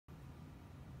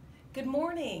Good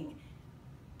morning.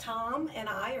 Tom and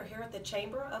I are here at the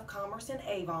Chamber of Commerce in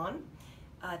Avon.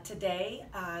 Today,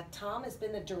 Tom has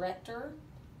been the director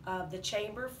of the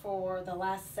Chamber for the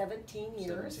last 17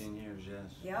 years. 17 years,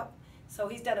 yes. Yep. So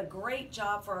he's done a great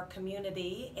job for our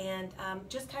community, and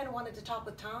just kind of wanted to talk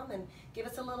with Tom and give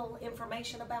us a little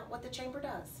information about what the Chamber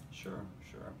does. Sure.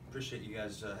 Appreciate you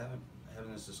guys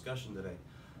having this discussion today.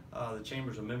 The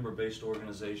Chamber's a member-based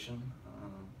organization,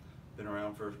 been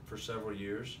around for several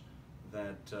years.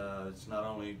 That it's not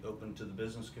only open to the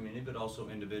business community, but also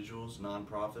individuals,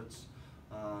 nonprofits,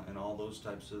 and all those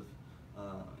types of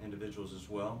individuals as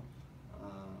well.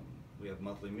 We have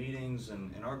monthly meetings,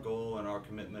 and our goal and our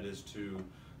commitment is to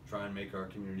try and make our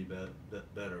community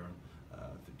better,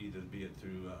 either be it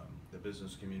through the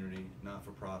business community,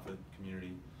 not-for-profit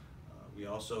community. We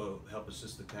also help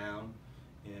assist the town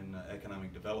in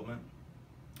economic development,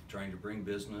 trying to bring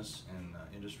business and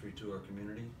industry to our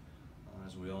community.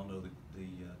 As we all know, the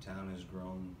town has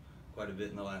grown quite a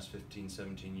bit in the last 15,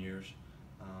 17 years,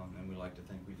 and we like to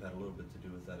think we've had a little bit to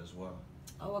do with that as well.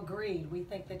 Oh, agreed. We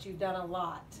think that you've done a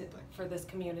lot for this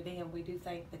community, and we do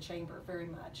thank the Chamber very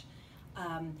much.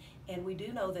 And we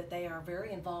do know that they are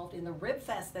very involved in the Rib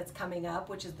Fest that's coming up,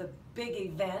 which is the big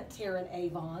event here in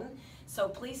Avon. So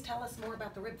please tell us more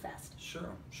about the Rib Fest.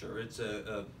 Sure. It's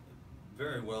a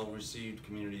very well-received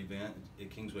community event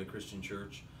at Kingsway Christian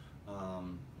Church.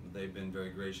 They've been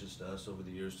very gracious to us over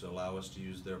the years to allow us to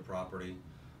use their property.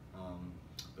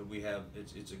 But we have,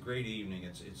 it's a great evening.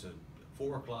 It's a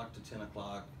 4 o'clock to 10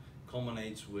 o'clock,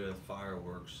 culminates with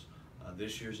fireworks.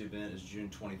 This year's event is June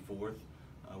 24th.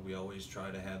 We always try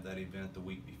to have that event the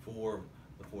week before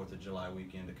the 4th of July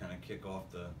weekend to kind of kick off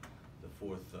the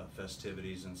 4th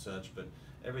festivities and such. But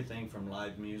everything from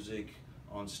live music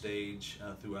on stage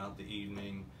throughout the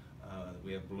evening.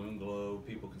 We have balloon glow.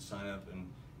 People can sign up and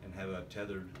have a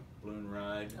tethered balloon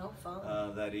ride. Oh,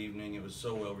 fun. That evening. It was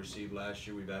so well received last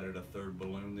year. We've added a 3rd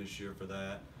balloon this year for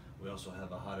that. We also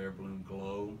have a hot air balloon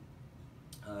glow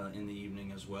in the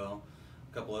evening as well.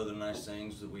 A couple other nice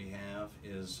things that we have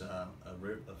is a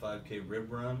 5K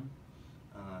rib run,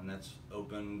 and that's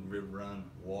open rib run,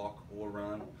 walk or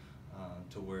run,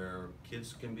 to where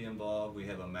kids can be involved. We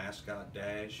have a mascot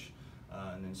dash,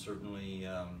 and then certainly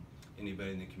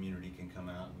anybody in the community can come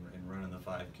out and run in the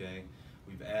 5K.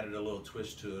 We've added a little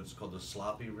twist to it. It's called the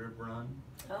sloppy rib run.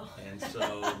 Oh. And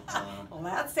so well,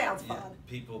 that sounds fun.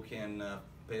 People can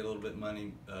pay a little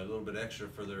bit extra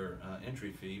for their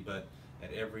entry fee, but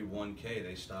at every 1K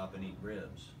they stop and eat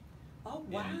ribs. Oh,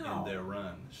 wow. in their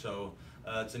run. So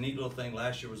it's a neat little thing.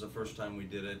 Last year was the first time we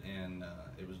did it, and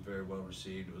it was very well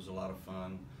received. It was a lot of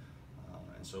fun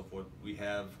and so forth. We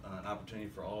have an opportunity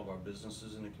for all of our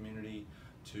businesses in the community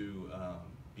to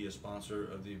be a sponsor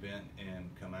of the event and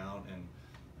come out and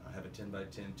have a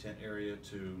 10x10 tent area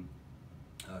to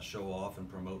show off and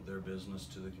promote their business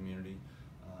to the community.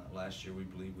 Last year we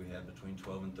believe we had between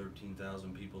 12 and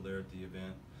 13,000 people there at the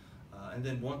event. And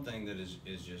then one thing that is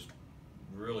just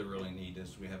really neat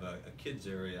is we have a kids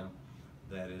area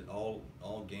that is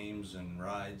all games and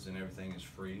rides and everything is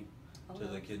free to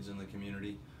the kids in the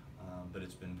community, but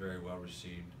it's been very well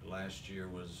received. Last year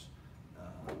was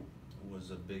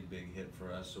a big hit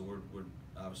for us, so we're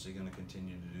obviously going to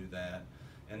continue to do that.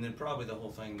 And then probably the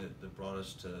whole thing that brought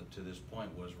us to this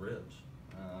point was ribs.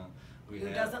 Who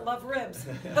doesn't love ribs?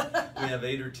 We have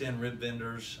 8 or 10 rib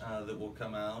vendors that will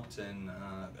come out, and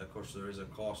of course there is a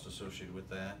cost associated with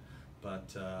that,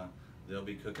 but they'll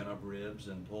be cooking up ribs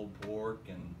and pulled pork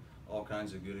and all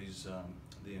kinds of goodies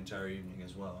the entire evening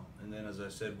as well. And then, as I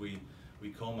said, we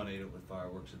culminate it with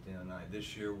fireworks at the end of the night.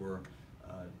 This year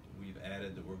we've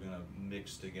added that we're going to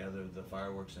mix together the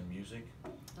fireworks and music.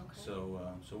 Okay. So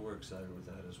we're excited with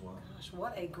that as well. Gosh,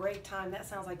 what a great time. That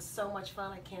sounds like so much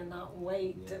fun. I cannot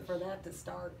wait for that to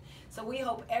start. So we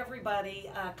hope everybody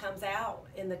comes out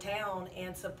in the town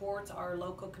and supports our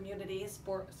local communities,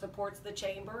 supports the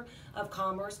Chamber of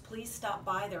Commerce. Please stop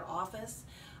by their office.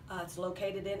 It's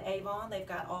located in Avon. They've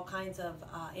got all kinds of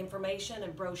information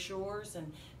and brochures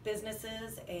and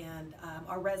businesses, and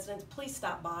our residents, please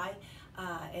stop by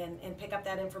and pick up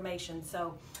that information.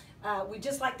 So we'd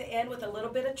just like to end with a little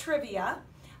bit of trivia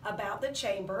about the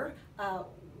Chamber.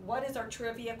 What is our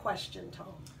trivia question,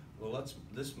 Tom? Well,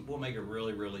 we'll make it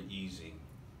really easy.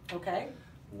 Okay.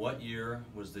 What year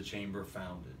was the Chamber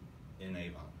founded in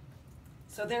Avon?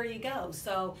 So there you go.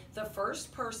 So the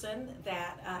first person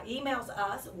that emails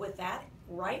us with that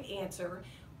right answer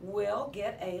will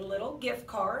get a little gift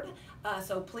card.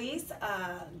 So please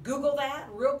Google that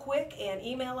real quick and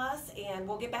email us, and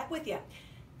we'll get back with you.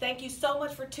 Thank you so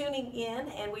much for tuning in,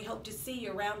 and we hope to see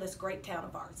you around this great town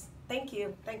of ours. Thank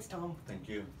you. Thanks, Tom. Thank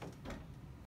you.